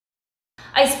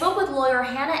I spoke with lawyer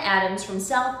Hannah Adams from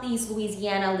Southeast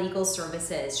Louisiana Legal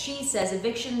Services. She says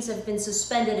evictions have been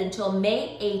suspended until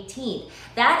May 18th.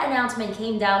 That announcement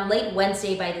came down late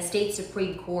Wednesday by the state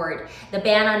Supreme Court. The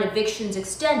ban on evictions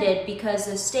extended because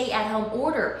the stay-at-home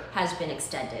order has been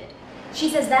extended. She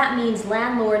says that means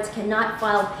landlords cannot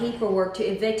file paperwork to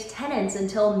evict tenants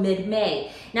until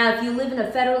mid-May. Now, if you live in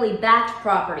a federally backed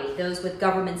property, those with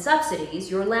government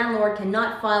subsidies, your landlord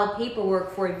cannot file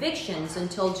paperwork for evictions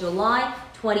until July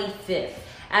 25th.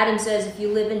 Adams says if you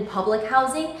live in public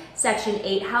housing, Section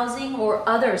 8 housing, or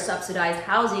other subsidized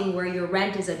housing where your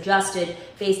rent is adjusted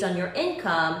based on your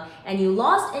income, and you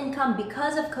lost income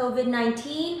because of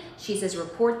COVID-19, she says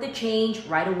report the change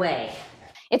right away.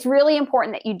 It's really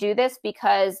important that you do this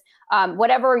because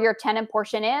whatever your tenant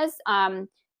portion is,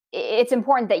 it's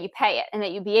important that you pay it and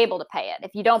that you be able to pay it.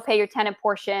 If you don't pay your tenant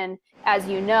portion, as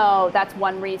you know, that's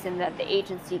one reason that the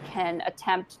agency can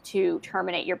attempt to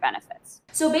terminate your benefits.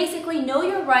 So basically, know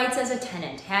your rights as a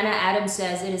tenant. Hannah Adams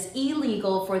says it is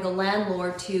illegal for the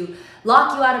landlord to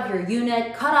lock you out of your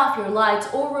unit, cut off your lights,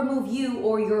 or remove you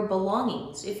or your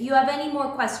belongings. If you have any more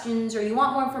questions or you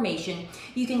want more information,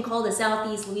 you can call the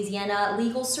Southeast Louisiana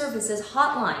Legal Services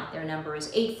hotline. Their number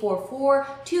is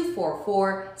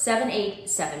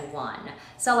 844-244-7871.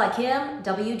 Salah Kim,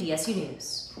 WDSU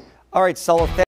News. All right, Salah.